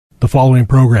The following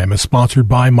program is sponsored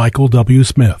by Michael W.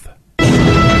 Smith. The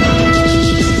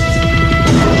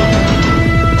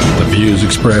views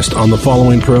expressed on the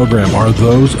following program are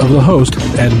those of the host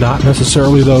and not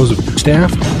necessarily those of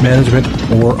staff, management,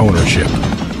 or ownership.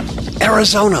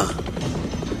 Arizona.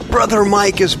 Brother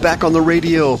Mike is back on the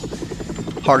radio.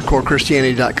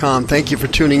 HardcoreChristianity.com. Thank you for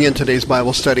tuning in today's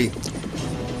Bible study.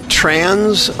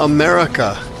 Trans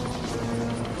America.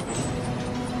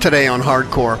 Today on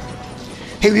Hardcore.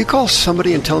 Hey, will you call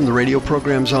somebody and tell them the radio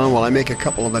program's on while I make a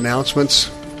couple of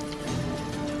announcements?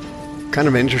 Kind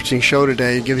of an interesting show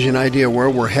today. It gives you an idea where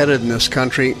we're headed in this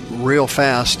country real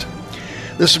fast.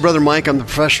 This is Brother Mike. I'm the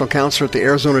professional counselor at the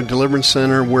Arizona Deliverance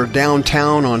Center. We're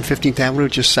downtown on 15th Avenue,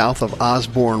 just south of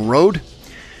Osborne Road.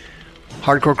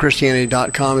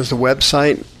 HardcoreChristianity.com is the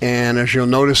website. And as you'll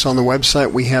notice on the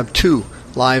website, we have 2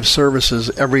 live services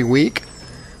every week.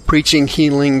 Preaching,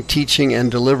 healing, teaching, and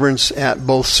deliverance at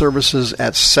both services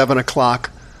at 7 o'clock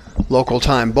local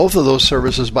time. Both of those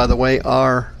services, by the way,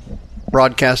 are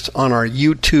broadcast on our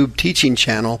YouTube teaching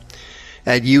channel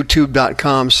at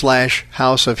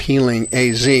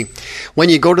youtube.com/houseofhealingaz. When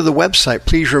you go to the website,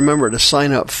 please remember to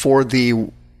sign up for the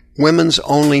Women's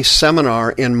Only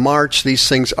Seminar in March. These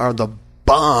things are the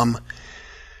bomb.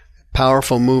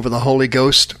 Powerful move of the Holy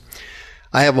Ghost.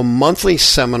 I have a monthly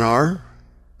seminar.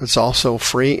 It's also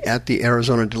free at the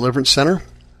Arizona Deliverance Center.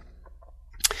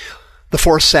 The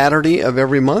 4th Saturday of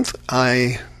every month,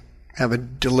 I have a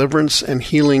deliverance and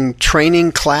healing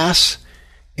training class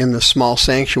in the small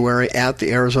sanctuary at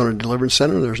the Arizona Deliverance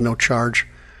Center. There's no charge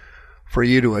for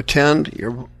you to attend.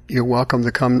 You're welcome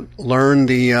to come learn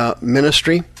the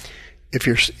ministry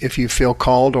if you feel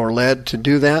called or led to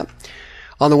do that.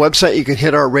 On the website, you can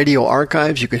hit our radio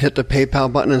archives. You can hit the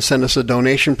PayPal button and send us a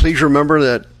donation. Please remember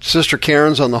that Sister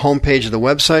Karen's on the homepage of the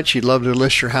website. She'd love to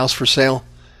list your house for sale.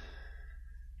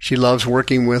 She loves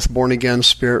working with born-again,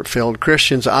 Spirit-filled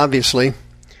Christians, obviously.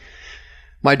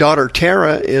 My daughter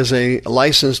Tara is a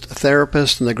licensed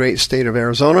therapist in the great state of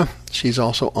Arizona. She's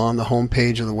also on the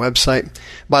homepage of the website.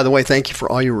 By the way, thank you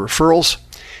for all your referrals.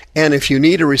 And if you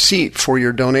need a receipt for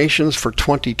your donations for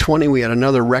 2020, we had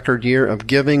another record year of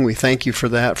giving. We thank you for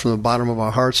that from the bottom of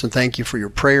our hearts, and thank you for your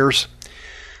prayers.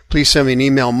 Please send me an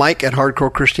email,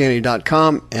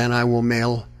 mike@hardcorechristianity.com, and I will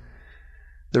mail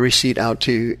the receipt out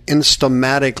to you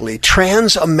instamatically.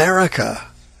 Trans America.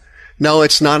 No,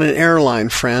 it's not an airline,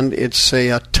 friend. It's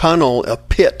a tunnel, a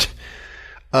pit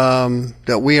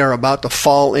that we are about to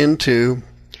fall into.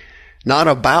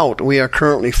 We are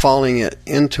currently falling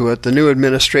into it. The new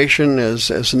administration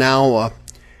is now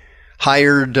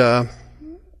hired,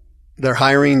 they're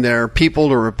hiring their people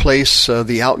to replace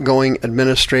the outgoing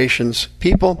administration's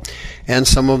people, and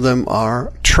some of them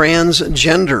are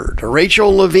transgendered.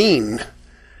 Rachel Levine,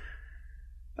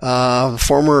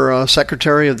 former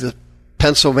secretary of the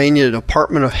Pennsylvania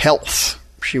Department of Health.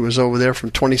 She was over there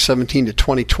from 2017 to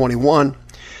 2021.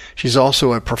 She's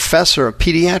also a professor of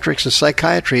pediatrics and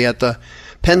psychiatry at the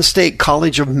Penn State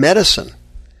College of Medicine.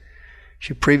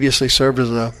 She previously served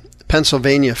as a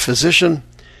Pennsylvania physician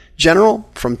general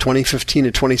from 2015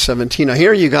 to 2017. Now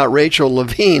here you got Rachel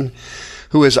Levine,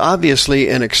 who is obviously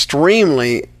an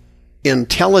extremely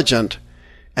intelligent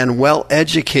and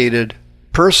well-educated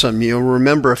person. You'll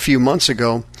remember a few months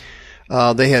ago,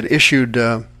 they had issued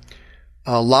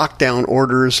lockdown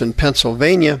orders in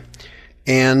Pennsylvania,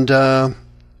 and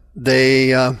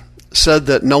they said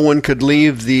that no one could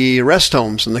leave the rest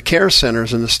homes and the care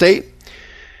centers in the state,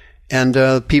 and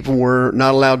people were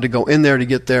not allowed to go in there to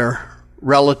get their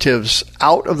relatives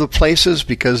out of the places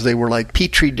because they were like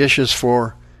petri dishes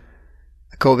for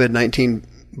the COVID-19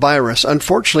 virus.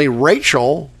 Unfortunately,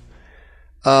 Rachel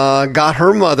got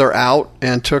her mother out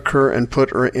and took her and put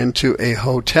her into a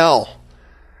hotel.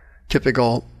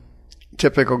 Typical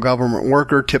government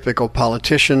worker, typical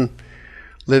politician,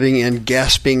 living in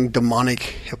gasping demonic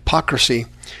hypocrisy.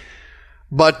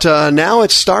 But now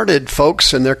it's started,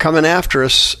 folks, and they're coming after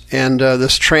us. And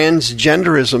this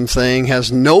transgenderism thing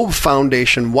has no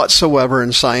foundation whatsoever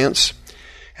in science,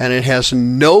 and it has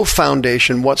no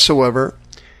foundation whatsoever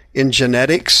in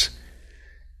genetics.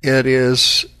 It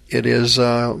is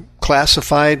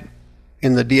classified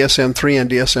in the DSM-3 and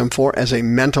DSM-4 as a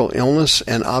mental illness,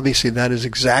 and obviously that is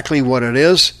exactly what it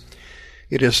is.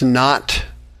 It is not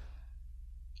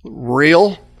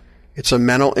real. It's a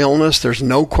mental illness. There's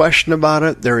no question about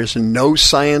it. There is no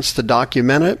science to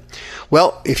document it.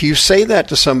 Well, if you say that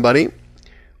to somebody,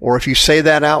 or if you say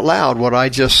that out loud, what I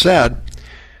just said,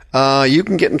 you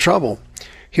can get in trouble.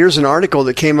 Here's an article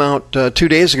that came out 2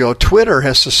 days ago. Twitter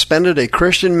has suspended a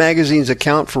Christian magazine's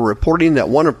account for reporting that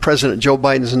one of President Joe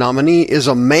Biden's nominees is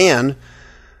a man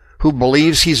who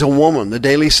believes he's a woman. The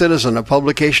Daily Citizen, a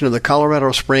publication of the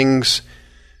Colorado Springs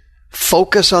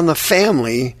Focus on the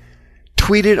Family,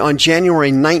 tweeted on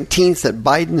January 19th that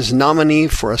Biden's nominee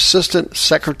for Assistant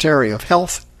Secretary of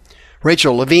Health,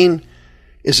 Rachel Levine,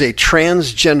 is a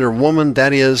transgender woman.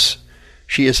 That is,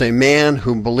 she is a man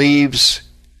who believes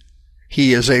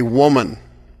he is a woman.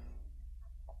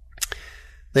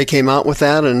 They came out with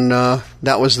that, and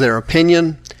that was their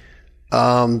opinion.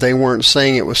 They weren't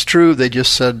saying it was true. They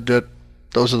just said that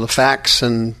those are the facts,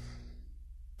 and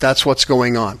that's what's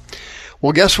going on.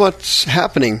 Well, guess what's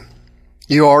happening?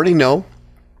 You already know.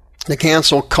 The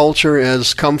cancel culture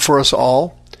has come for us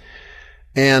all,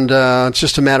 and it's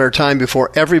just a matter of time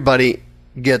before everybody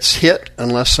gets hit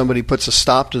unless somebody puts a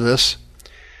stop to this.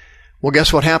 Well,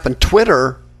 guess what happened?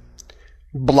 Twitter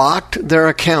blocked their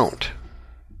account,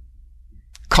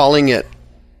 calling it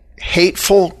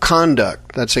hateful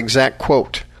conduct. That's exact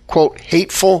quote. Quote,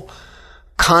 hateful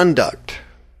conduct.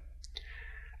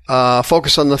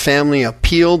 Focus on the Family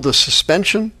appealed the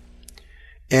suspension,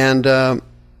 and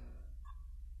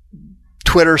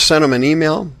Twitter sent them an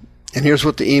email, and here's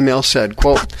what the email said.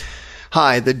 Quote,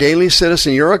 "Hi, the Daily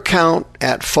Citizen, your account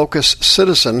at Focus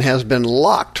Citizen has been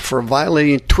locked for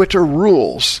violating Twitter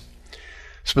rules.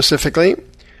 Specifically,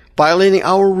 violating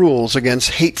our rules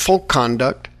against hateful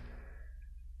conduct.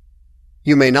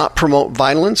 You may not promote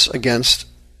violence against,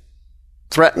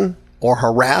 threaten, or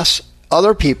harass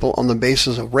other people on the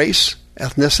basis of race,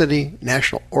 ethnicity,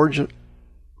 national origin,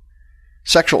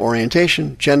 sexual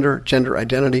orientation, gender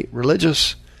identity,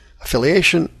 religious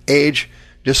affiliation, age,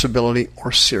 disability,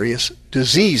 or serious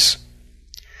disease.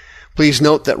 Please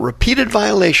note that repeated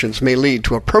violations may lead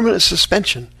to a permanent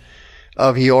suspension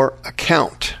of your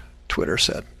account," Twitter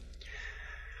said.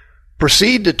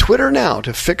 "Proceed to Twitter now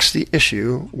to fix the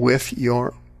issue with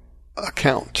your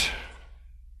account."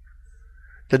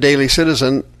 The Daily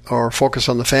Citizen, or Focus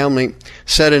on the Family,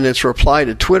 said in its reply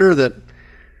to Twitter that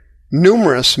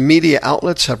numerous media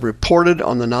outlets have reported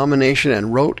on the nomination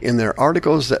and wrote in their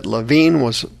articles that Levine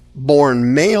was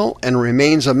born male and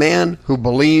remains a man who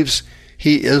believes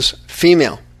he is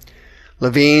female.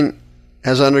 Levine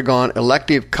has undergone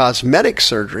elective cosmetic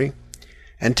surgery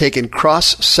and taken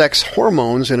cross-sex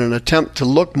hormones in an attempt to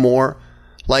look more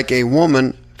like a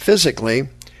woman physically.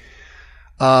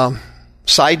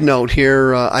 Side note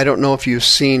here, I don't know if you've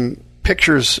seen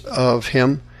pictures of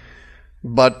him,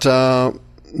 but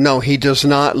no, he does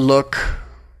not look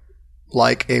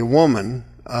like a woman,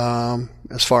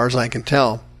 as far as I can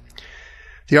tell.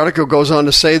 The article goes on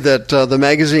to say that the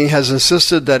magazine has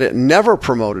insisted that it never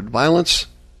promoted violence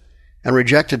and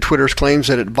rejected Twitter's claims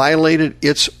that it violated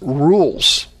its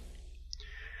rules.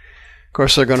 Of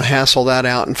course, they're going to hassle that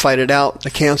out and fight it out. The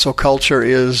cancel culture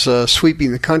is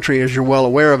sweeping the country, as you're well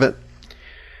aware of it.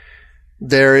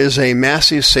 There is a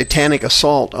massive satanic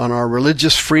assault on our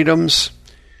religious freedoms,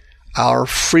 our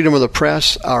freedom of the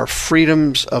press, our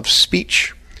freedoms of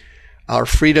speech, our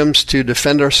freedoms to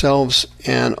defend ourselves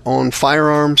and own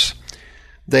firearms.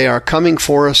 They are coming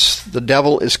for us. The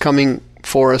devil is coming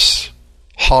for us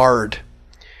hard.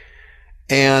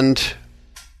 And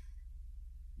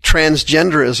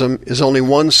transgenderism is only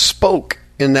one spoke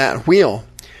in that wheel.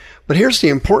 But here's the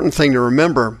important thing to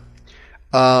remember.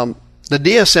 The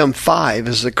DSM-5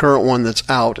 is the current one that's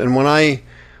out. And when I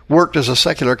worked as a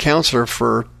secular counselor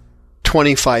for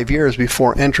 25 years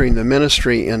before entering the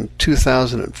ministry in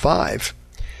 2005,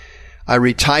 I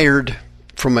retired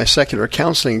from my secular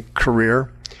counseling career,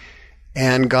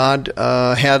 and God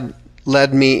had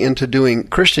led me into doing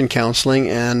Christian counseling,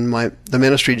 and the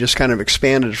ministry just kind of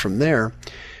expanded from there,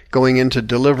 going into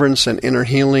deliverance and inner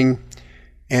healing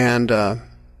and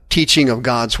teaching of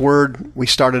God's Word. We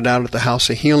started out at the House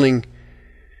of Healing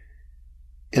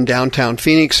in downtown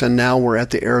Phoenix, and now we're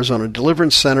at the Arizona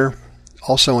Deliverance Center,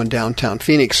 also in downtown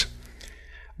Phoenix.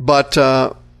 But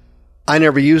I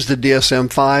never used the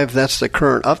DSM-5. That's the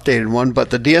current updated one. But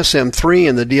the DSM-3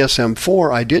 and the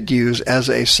DSM-4 I did use as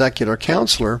a secular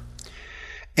counselor.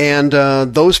 And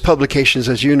those publications,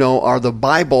 as you know, are the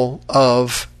Bible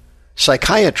of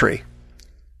psychiatry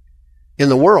in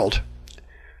the world.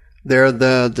 They're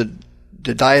the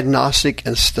Diagnostic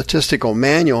and Statistical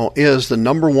Manual is the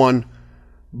number one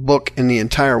book in the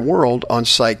entire world on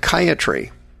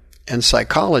psychiatry and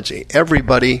psychology.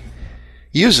 Everybody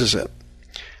uses it.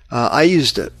 I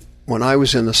used it when I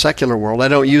was in the secular world. I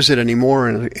don't use it anymore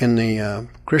in the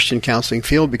Christian counseling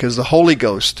field because the Holy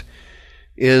Ghost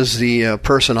is the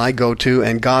person I go to,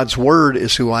 and God's Word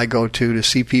is who I go to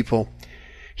see people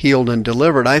healed and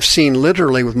delivered. I've seen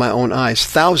literally with my own eyes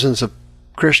thousands of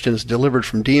Christians delivered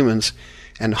from demons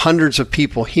and hundreds of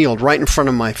people healed right in front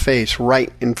of my face,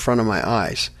 right in front of my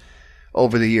eyes.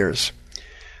 over the years.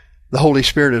 The Holy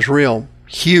Spirit is real,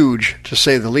 huge to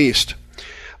say the least.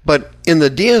 But in the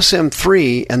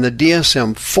DSM-3 and the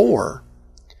DSM-4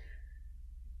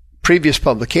 previous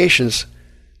publications,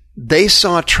 they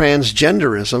saw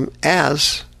transgenderism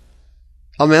as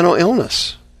a mental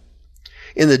illness.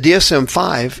 In the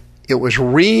DSM-5, it was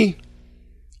relabeled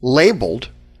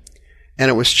and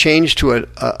it was changed to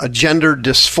a gender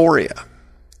dysphoria.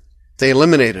 They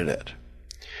eliminated it.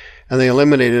 And they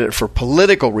eliminated it for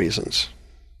political reasons.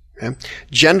 Okay?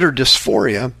 Gender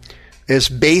dysphoria is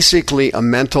basically a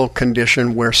mental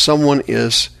condition where someone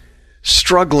is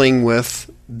struggling with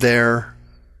their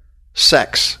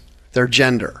sex, their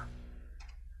gender,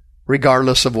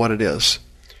 regardless of what it is.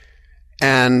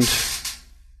 And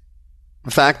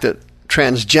the fact that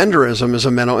transgenderism is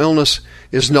a mental illness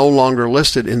is no longer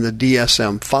listed in the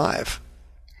DSM-5.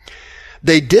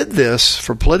 They did this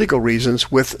for political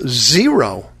reasons with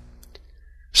zero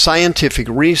scientific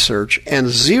research and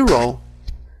zero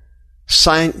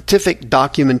scientific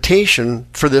documentation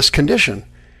for this condition.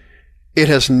 It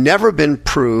has never been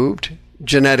proved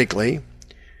genetically.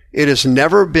 It has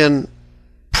never been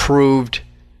proved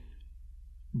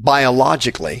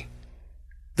biologically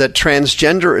that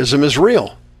transgenderism is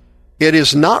real. It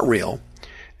is not real.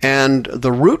 And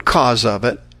the root cause of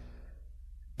it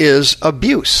is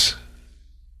abuse.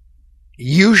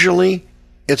 Usually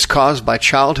it's caused by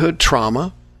childhood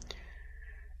trauma.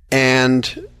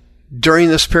 And during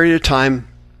this period of time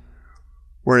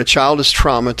when a child is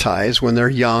traumatized, when they're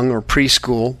young or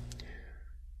preschool,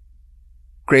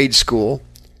 grade school,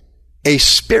 a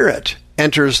spirit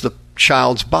enters the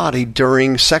child's body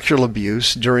during sexual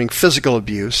abuse, during physical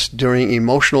abuse, during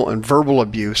emotional and verbal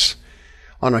abuse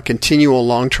on a continual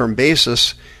long-term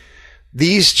basis.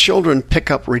 These children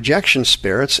pick up rejection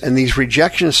spirits, and these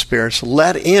rejection spirits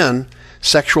let in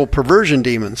sexual perversion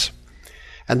demons.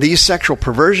 And these sexual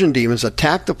perversion demons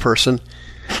attack the person,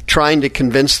 trying to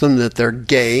convince them that they're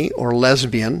gay or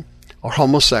lesbian or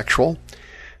homosexual.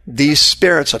 These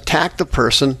spirits attack the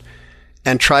person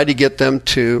and try to get them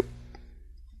to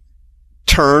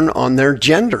turn on their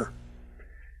gender.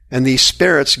 And these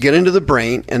spirits get into the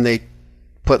brain and they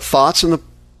put thoughts in the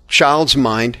child's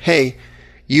mind, hey,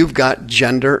 you've got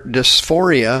gender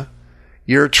dysphoria,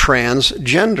 you're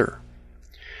transgender.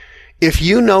 If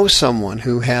you know someone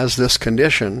who has this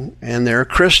condition and they're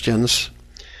Christians,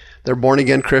 they're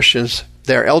born-again Christians,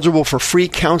 they're eligible for free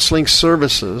counseling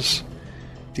services,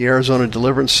 the Arizona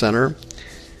Deliverance Center,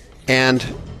 and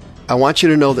I want you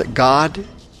to know that God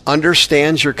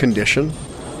understands your condition.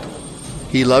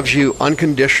 He loves you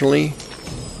unconditionally,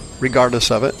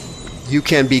 regardless of it. You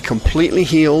can be completely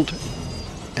healed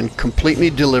and completely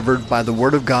delivered by the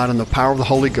Word of God and the power of the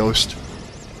Holy Ghost.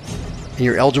 And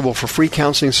you're eligible for free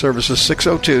counseling services,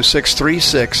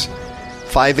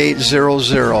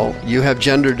 602-636-5800. You have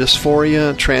gender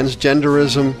dysphoria,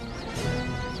 transgenderism.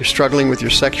 You're struggling with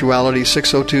your sexuality,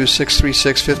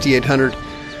 602-636-5800.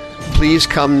 Please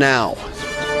come now.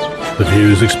 The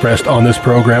views expressed on this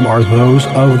program are those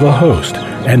of the host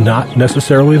and not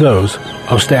necessarily those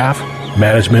of staff,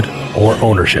 management, or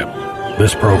ownership.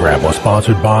 This program was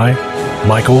sponsored by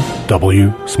Michael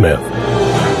W. Smith.